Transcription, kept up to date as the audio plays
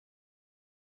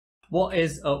What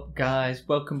is up, guys?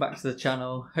 Welcome back to the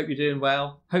channel. Hope you're doing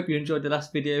well. Hope you enjoyed the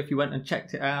last video if you went and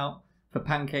checked it out for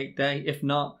Pancake Day. If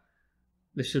not,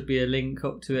 there should be a link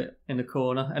up to it in the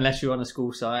corner, unless you're on a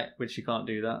school site, which you can't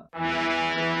do that.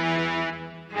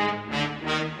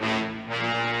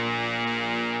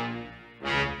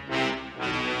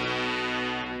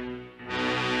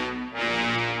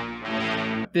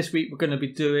 This week we're going to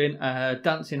be doing a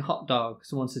dancing hot dog.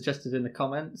 Someone suggested in the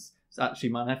comments. It's actually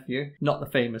my nephew, not the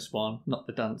famous one, not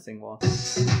the dancing one.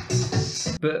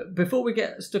 But before we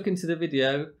get stuck into the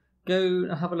video, go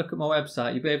and have a look at my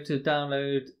website. You'll be able to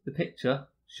download the picture,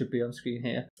 should be on screen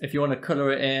here. If you want to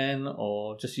colour it in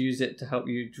or just use it to help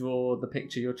you draw the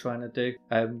picture you're trying to do.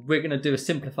 We're going to do a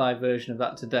simplified version of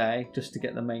that today, just to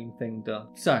get the main thing done.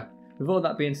 So, with all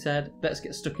that being said, let's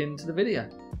get stuck into the video.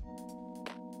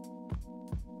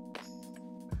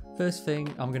 First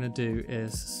thing I'm going to do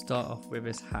is start off with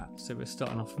his hat. So we're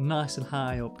starting off nice and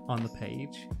high up on the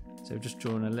page. So just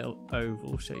drawing a little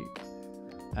oval shape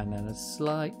and then a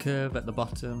slight curve at the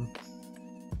bottom.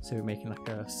 So we're making like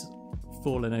a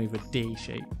fallen over D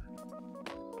shape.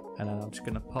 And then I'm just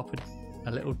going to pop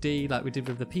a little D like we did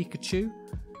with the Pikachu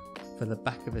for the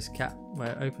back of his cap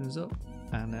where it opens up.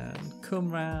 And then come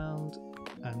round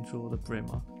and draw the brim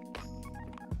on.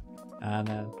 And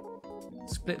then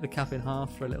split the cap in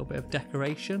half for a little bit of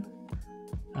decoration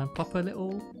and pop a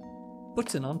little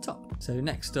button on top. So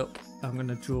next up I'm going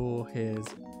to draw his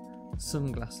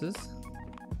sunglasses.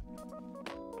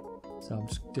 So I'm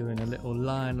just doing a little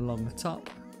line along the top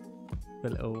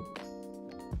with a little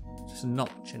just a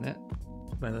notch in it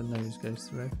where the nose goes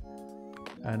through,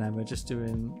 and then we're just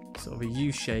doing sort of a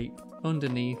U shape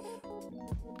underneath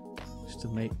just to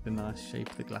make the nice shape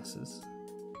of the glasses.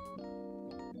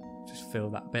 Just fill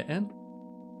that bit in.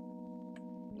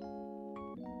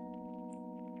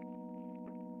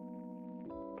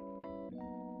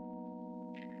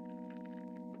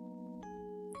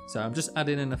 So I'm just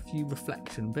adding in a few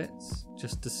reflection bits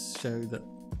just to show that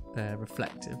they're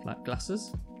reflective like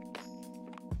glasses.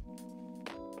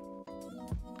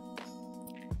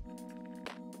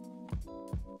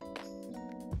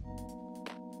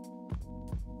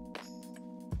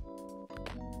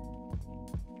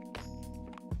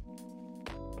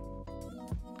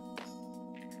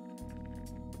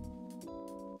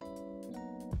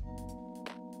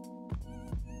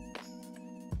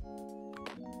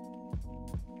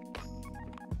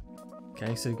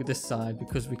 Okay, so this side,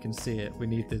 because we can see it, we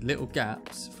need the little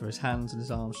gaps for his hands and his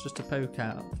arms just to poke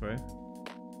out through.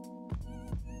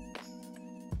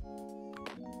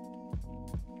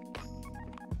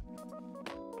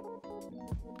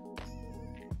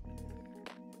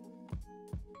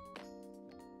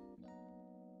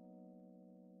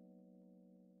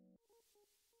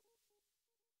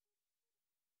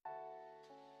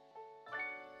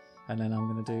 And then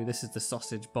I'm going to do, this is the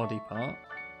sausage body part.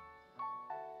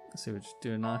 So we'll just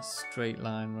do a nice straight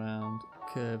line round,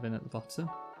 curve in at the bottom.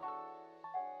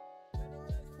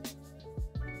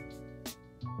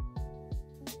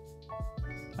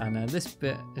 And then this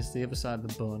bit is the other side of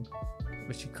the bun,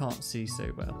 which you can't see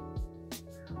so well.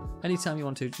 Anytime you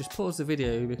want to, just pause the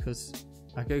video because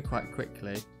I go quite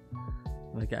quickly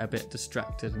and I get a bit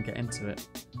distracted and get into it.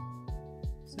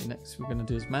 So next we're going to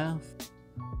do his mouth.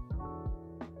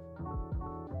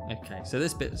 Okay, so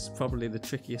this bit's probably the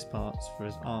trickiest parts for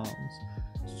his arms.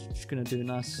 Just going to do a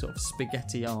nice sort of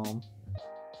spaghetti arm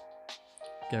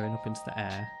going up into the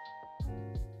air.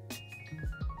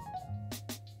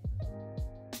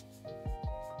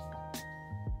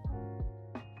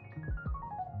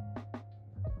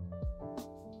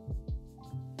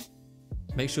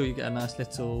 Make sure you get a nice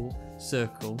little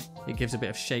circle. It gives a bit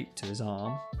of shape to his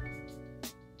arm.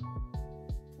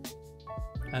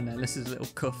 And then this is a little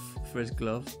cuff for his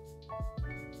glove.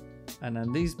 And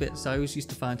then these bits I always used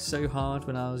to find so hard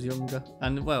when I was younger,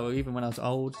 and well, even when I was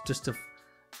old, just to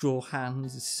draw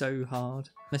hands is so hard.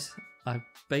 This, I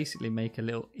basically make a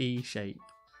little E shape,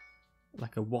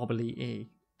 like a wobbly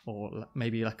E, or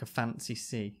maybe like a fancy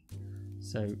C.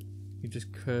 So you're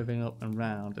just curving up and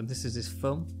round, and this is his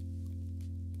thumb.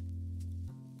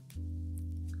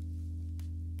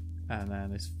 And then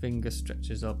his finger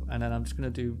stretches up, and then I'm just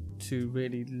going to do two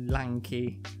really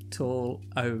lanky, tall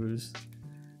O's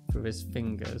for his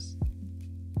fingers.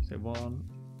 So 1,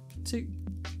 2,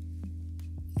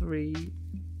 3.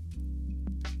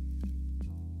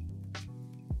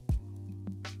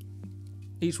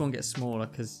 Each one gets smaller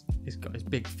because he's got his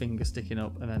big finger sticking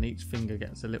up, and then each finger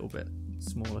gets a little bit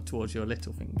smaller towards your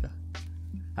little finger.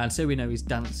 And so we know he's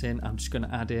dancing, I'm just going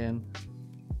to add in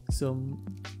some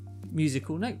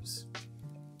musical notes.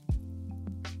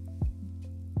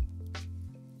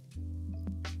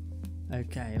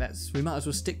 Okay, we might as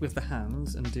well stick with the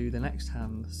hands and do the next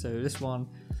hand. So this one,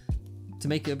 to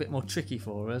make it a bit more tricky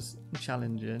for us,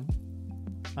 challenging,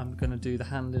 I'm going to do the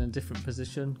hand in a different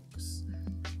position. 'Cause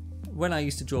when I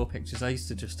used to draw pictures, I used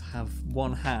to just have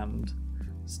one hand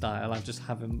style. I'd just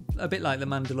have them, a bit like the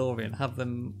Mandalorian, have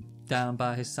them down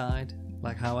by his side,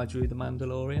 like how I drew the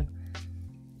Mandalorian.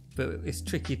 But it's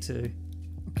tricky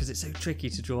because it's so tricky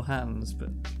to draw hands. But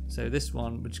so this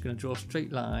one, we're just going to draw a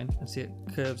straight line and see it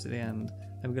curves at the end.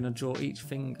 Then we're going to draw each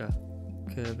finger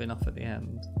curving off at the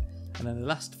end. And then the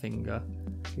last finger,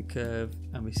 we curve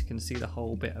and we can see the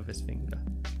whole bit of his finger.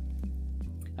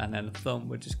 And then the thumb,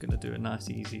 we're just going to do a nice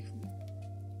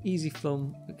easy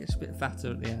thumb. It gets a bit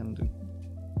fatter at the end.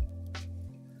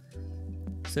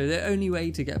 So the only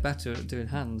way to get better at doing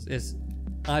hands is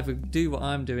either do what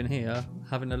I'm doing here,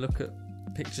 having a look at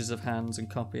pictures of hands and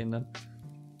copying them,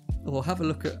 or have a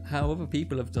look at how other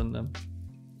people have done them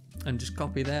and just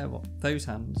copy those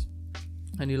hands.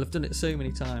 And you'll have done it so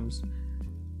many times,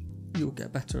 you'll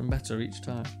get better and better each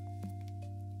time.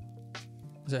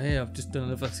 So here I've just done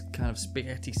another kind of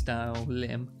spaghetti style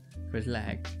limb for his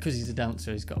leg. Because he's a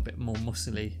dancer, he's got a bit more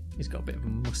muscly. He's got a bit of a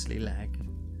muscly leg.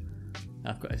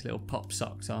 I've got his little pop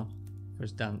socks on for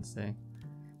his dancing.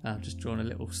 And I've just drawn a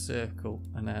little circle,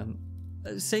 and then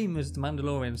same as the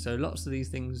Mandalorian. So lots of these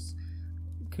things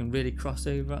can really cross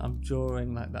over. I'm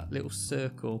drawing like that little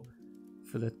circle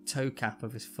for the toe cap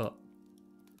of his foot.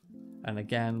 And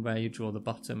again, where you draw the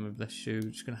bottom of the shoe,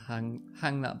 just going to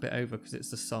hang that bit over because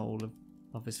it's the sole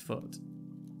of his foot.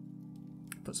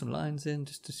 Put some lines in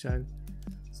just to show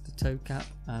it's the toe cap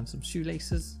and some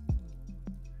shoelaces.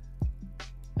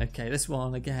 Okay, this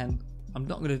one again, I'm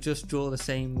not going to just draw the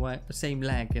same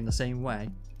leg in the same way.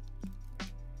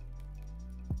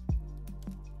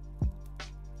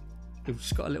 We've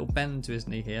just got a little bend to his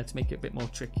knee here to make it a bit more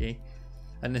tricky.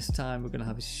 And this time we're going to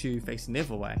have his shoe facing the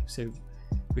other way, so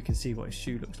we can see what his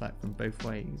shoe looks like from both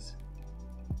ways.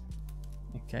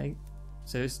 Okay,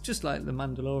 so it's just like the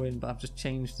Mandalorian, but I've just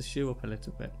changed the shoe up a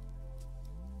little bit.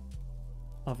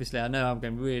 Obviously I know I'm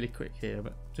going really quick here,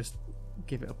 but just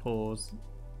give it a pause.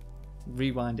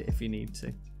 Rewind it if you need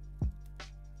to.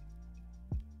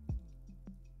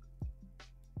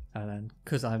 And then,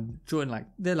 because I'm drawing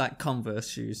they're like Converse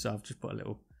shoes, so I've just put a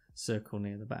little circle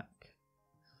near the back.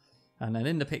 And then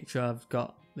in the picture I've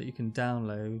got that you can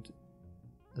download,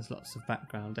 there's lots of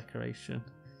background decoration.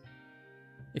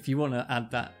 If you want to add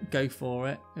that, go for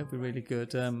it. It'll be really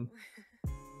good.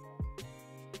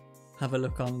 Have a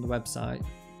look on the website.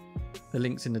 The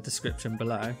link's in the description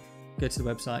below. Go to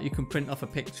the website. You can print off a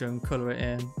picture and colour it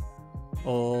in,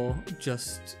 or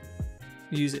just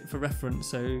use it for reference.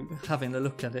 So having a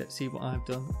look at it, see what I've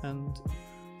done, and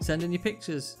send in your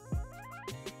pictures.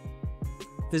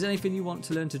 If there's anything you want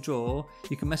to learn to draw,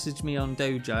 you can message me on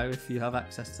Dojo if you have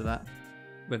access to that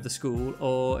with the school,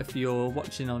 or if you're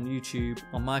watching on YouTube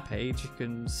on my page, you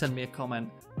can send me a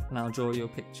comment and I'll draw your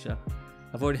picture.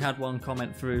 I've already had one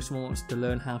comment through, someone wants to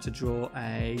learn how to draw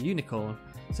a unicorn,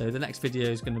 so the next video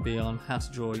is going to be on how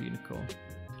to draw a unicorn.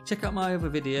 Check out my other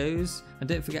videos, and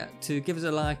don't forget to give us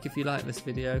a like if you like this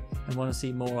video and want to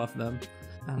see more of them,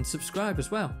 and subscribe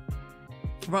as well.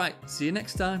 Right, see you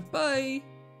next time, bye!